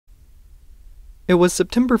It was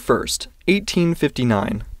September 1st,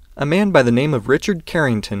 1859. A man by the name of Richard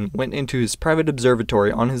Carrington went into his private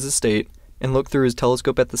observatory on his estate and looked through his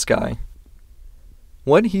telescope at the sky.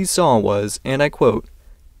 What he saw was, and I quote,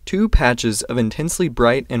 "two patches of intensely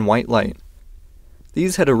bright and white light.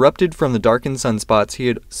 These had erupted from the darkened sunspots he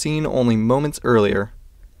had seen only moments earlier.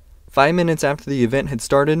 5 minutes after the event had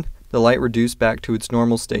started, the light reduced back to its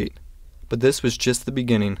normal state. But this was just the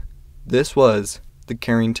beginning. This was the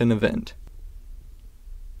Carrington Event."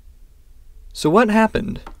 So what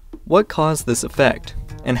happened? What caused this effect?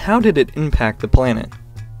 And how did it impact the planet?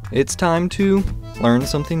 It's time to learn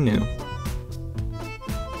something new.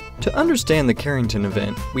 To understand the Carrington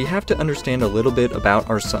Event, we have to understand a little bit about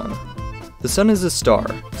our Sun. The Sun is a star.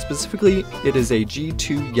 Specifically, it is a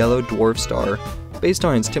G2 yellow dwarf star based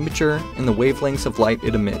on its temperature and the wavelengths of light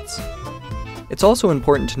it emits. It's also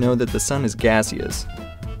important to know that the Sun is gaseous,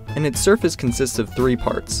 and its surface consists of 3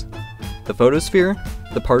 parts. The photosphere,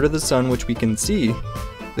 the part of the Sun which we can see,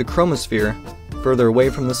 the chromosphere, further away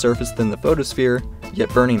from the surface than the photosphere,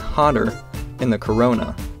 yet burning hotter, and the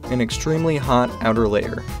corona, an extremely hot outer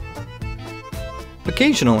layer.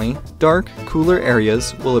 Occasionally, dark, cooler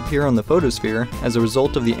areas will appear on the photosphere as a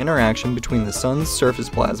result of the interaction between the Sun's surface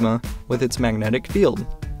plasma with its magnetic field.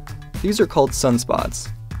 These are called sunspots.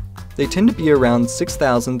 They tend to be around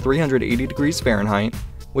 6,380 degrees Fahrenheit,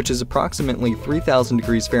 which is approximately 3,000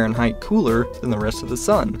 degrees Fahrenheit cooler than the rest of the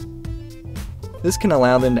Sun. This can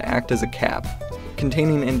allow them to act as a cap,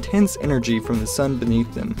 containing intense energy from the Sun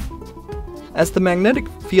beneath them. As the magnetic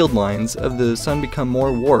field lines of the Sun become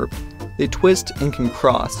more warped, they twist and can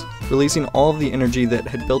cross, releasing all of the energy that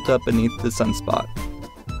had built up beneath the sunspot.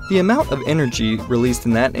 The amount of energy released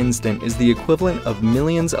in that instant is the equivalent of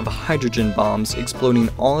millions of hydrogen bombs exploding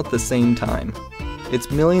all at the same time.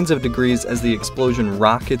 It's millions of degrees as the explosion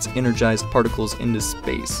rockets energized particles into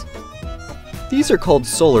space. These are called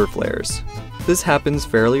solar flares. This happens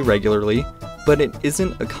fairly regularly, but it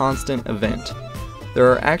isn't a constant event.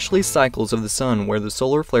 There are actually cycles of the Sun where the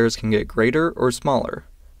solar flares can get greater or smaller.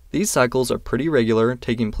 These cycles are pretty regular,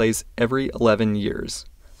 taking place every 11 years.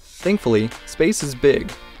 Thankfully, space is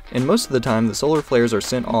big, and most of the time the solar flares are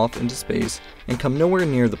sent off into space and come nowhere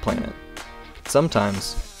near the planet.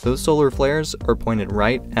 Sometimes, those solar flares are pointed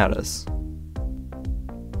right at us.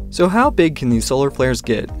 So how big can these solar flares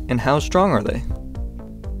get, and how strong are they?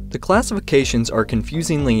 The classifications are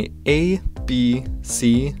confusingly A, B,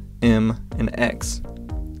 C, M, and X.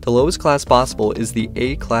 The lowest class possible is the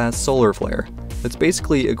A-class solar flare, that's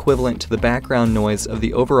basically equivalent to the background noise of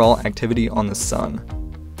the overall activity on the Sun.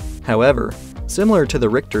 However, similar to the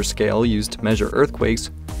Richter scale used to measure earthquakes,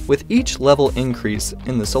 with each level increase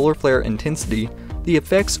in the solar flare intensity, the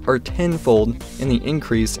effects are tenfold in the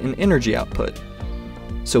increase in energy output.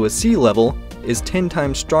 So a C level is 10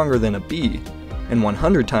 times stronger than a B, and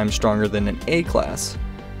 100 times stronger than an A class.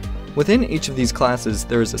 Within each of these classes,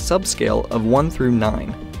 there is a subscale of 1 through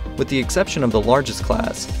 9, with the exception of the largest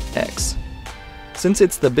class, X. Since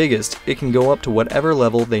it's the biggest, it can go up to whatever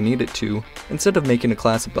level they need it to, instead of making a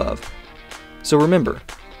class above. So remember,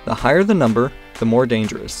 the higher the number, the more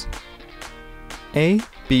dangerous. A,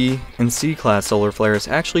 B, and C class solar flares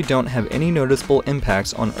actually don't have any noticeable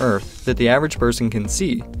impacts on Earth that the average person can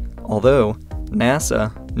see, although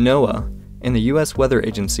NASA, NOAA, and the US Weather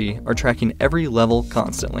Agency are tracking every level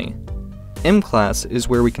constantly. M class is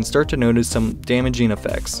where we can start to notice some damaging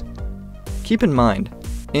effects. Keep in mind,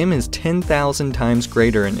 M is 10,000 times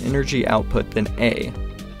greater in energy output than A.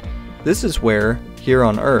 This is where, here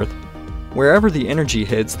on Earth, wherever the energy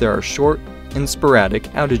hits, there are short and sporadic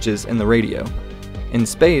outages in the radio. In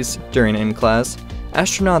space, during M class,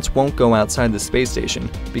 astronauts won't go outside the space station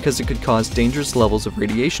because it could cause dangerous levels of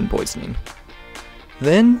radiation poisoning.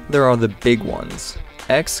 Then there are the big ones.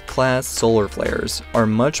 X-class solar flares are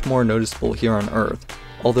much more noticeable here on Earth,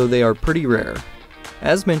 although they are pretty rare.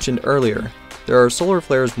 As mentioned earlier, there are solar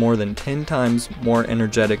flares more than 10 times more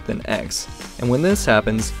energetic than X, and when this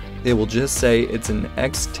happens, they will just say it's an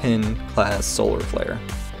X10 class solar flare.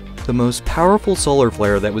 The most powerful solar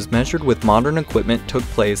flare that was measured with modern equipment took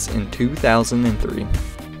place in 2003.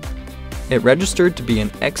 It registered to be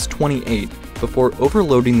an X28 before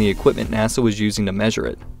overloading the equipment NASA was using to measure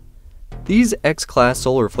it. These X-class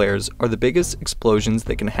solar flares are the biggest explosions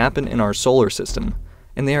that can happen in our solar system,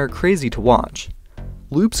 and they are crazy to watch.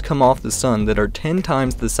 Loops come off the Sun that are 10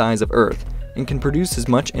 times the size of Earth and can produce as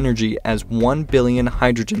much energy as 1 billion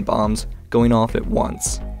hydrogen bombs going off at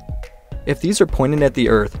once. If these are pointed at the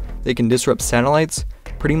Earth, they can disrupt satellites,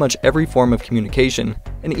 pretty much every form of communication,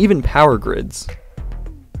 and even power grids.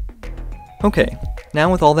 Okay,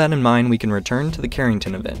 now with all that in mind, we can return to the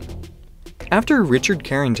Carrington Event. After Richard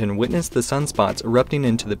Carrington witnessed the sunspots erupting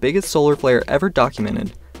into the biggest solar flare ever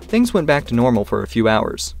documented, things went back to normal for a few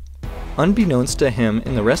hours. Unbeknownst to him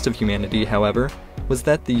and the rest of humanity, however, was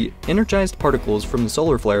that the energized particles from the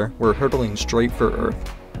solar flare were hurtling straight for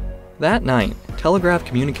Earth. That night, telegraph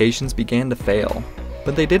communications began to fail,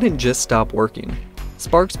 but they didn't just stop working.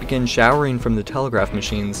 Sparks began showering from the telegraph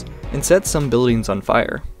machines and set some buildings on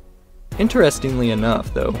fire. Interestingly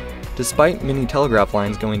enough, though, despite many telegraph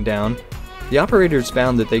lines going down, the operators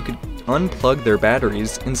found that they could unplug their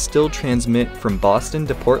batteries and still transmit from Boston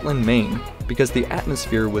to Portland, Maine, because the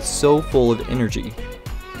atmosphere was so full of energy.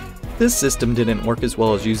 This system didn't work as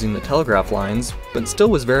well as using the telegraph lines, but still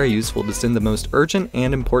was very useful to send the most urgent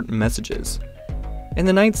and important messages. In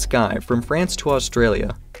the night sky, from France to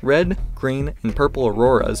Australia, red, green, and purple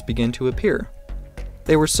auroras began to appear.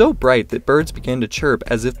 They were so bright that birds began to chirp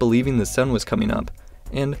as if believing the sun was coming up,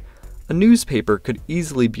 and a newspaper could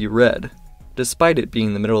easily be read, despite it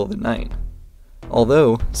being the middle of the night.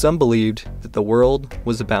 Although, some believed that the world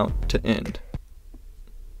was about to end.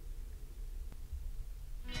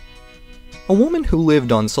 A woman who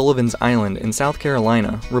lived on Sullivan's Island in South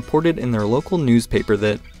Carolina reported in their local newspaper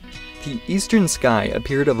that the eastern sky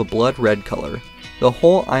appeared of a blood red color. The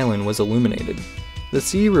whole island was illuminated. The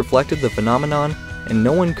sea reflected the phenomenon, and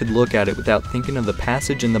no one could look at it without thinking of the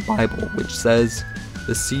passage in the Bible which says,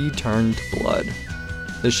 "The sea turned to blood.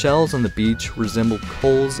 The shells on the beach resembled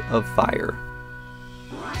coals of fire."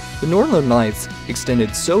 The Northern Lights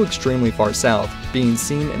extended so extremely far south, being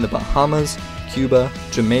seen in the Bahamas, Cuba,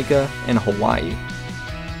 Jamaica, and Hawaii.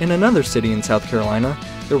 In another city in South Carolina,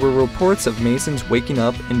 there were reports of masons waking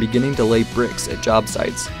up and beginning to lay bricks at job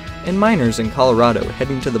sites, and miners in Colorado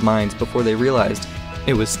heading to the mines before they realized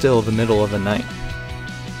it was still the middle of the night.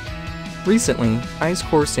 Recently, ice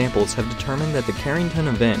core samples have determined that the Carrington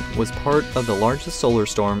Event was part of the largest solar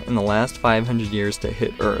storm in the last 500 years to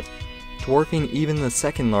hit Earth, dwarfing even the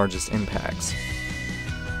second largest impacts.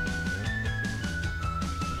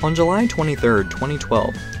 On July 23,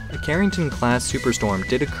 2012, a Carrington-class superstorm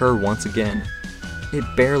did occur once again. It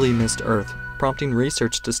barely missed Earth, prompting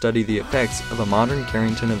research to study the effects of a modern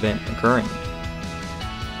Carrington event occurring.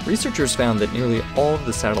 Researchers found that nearly all of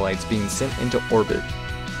the satellites being sent into orbit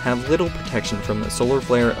have little protection from the solar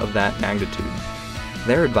flare of that magnitude.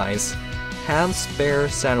 Their advice: have spare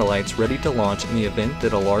satellites ready to launch in the event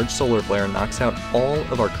that a large solar flare knocks out all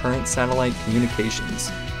of our current satellite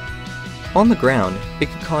communications. On the ground, it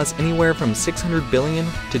could cause anywhere from 600 billion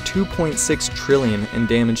to 2.6 trillion in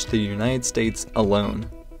damage to the United States alone.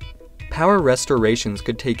 Power restorations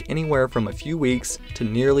could take anywhere from a few weeks to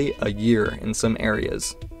nearly a year in some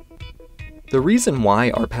areas. The reason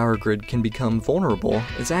why our power grid can become vulnerable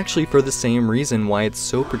is actually for the same reason why it's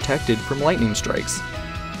so protected from lightning strikes.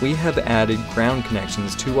 We have added ground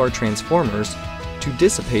connections to our transformers to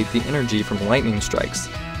dissipate the energy from lightning strikes,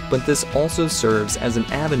 but this also serves as an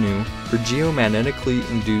avenue for geomagnetically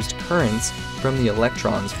induced currents from the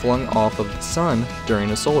electrons flung off of the sun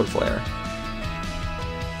during a solar flare.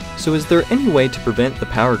 So is there any way to prevent the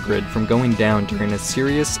power grid from going down during a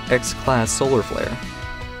serious X-class solar flare?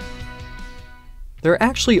 There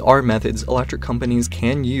actually are methods electric companies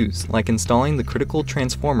can use, like installing the critical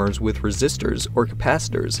transformers with resistors or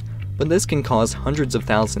capacitors, but this can cause hundreds of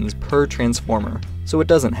thousands per transformer, so it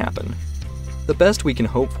doesn't happen. The best we can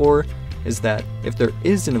hope for is that if there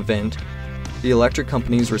is an event, the electric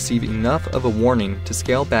companies receive enough of a warning to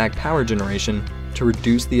scale back power generation to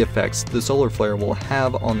reduce the effects the solar flare will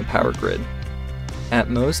have on the power grid.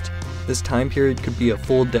 At most, this time period could be a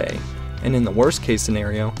full day, and in the worst case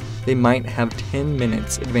scenario, they might have 10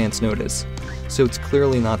 minutes advance notice, so it's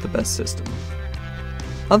clearly not the best system.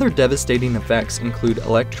 Other devastating effects include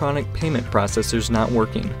electronic payment processors not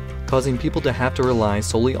working, causing people to have to rely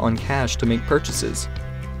solely on cash to make purchases.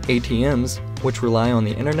 ATMs, which rely on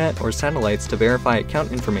the internet or satellites to verify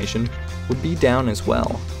account information, would be down as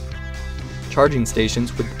well. Charging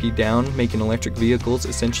stations would be down, making electric vehicles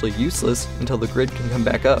essentially useless until the grid can come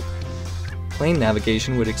back up. Plane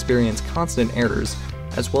navigation would experience constant errors,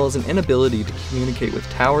 as well as an inability to communicate with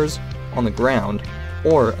towers, on the ground,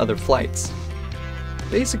 or other flights.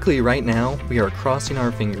 Basically, right now, we are crossing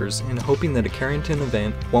our fingers and hoping that a Carrington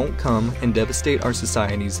event won't come and devastate our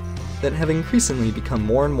societies that have increasingly become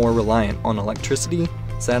more and more reliant on electricity,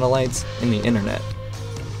 satellites, and the internet.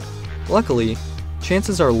 Luckily,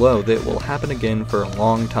 chances are low that it will happen again for a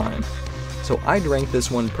long time, so I'd rank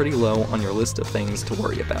this one pretty low on your list of things to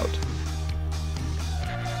worry about.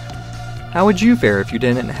 How would you fare if you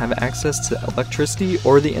didn't have access to electricity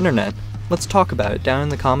or the internet? Let's talk about it down in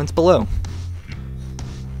the comments below.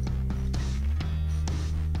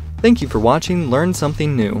 Thank you for watching Learn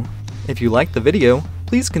Something New. If you liked the video,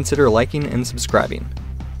 please consider liking and subscribing.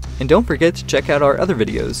 And don't forget to check out our other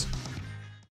videos.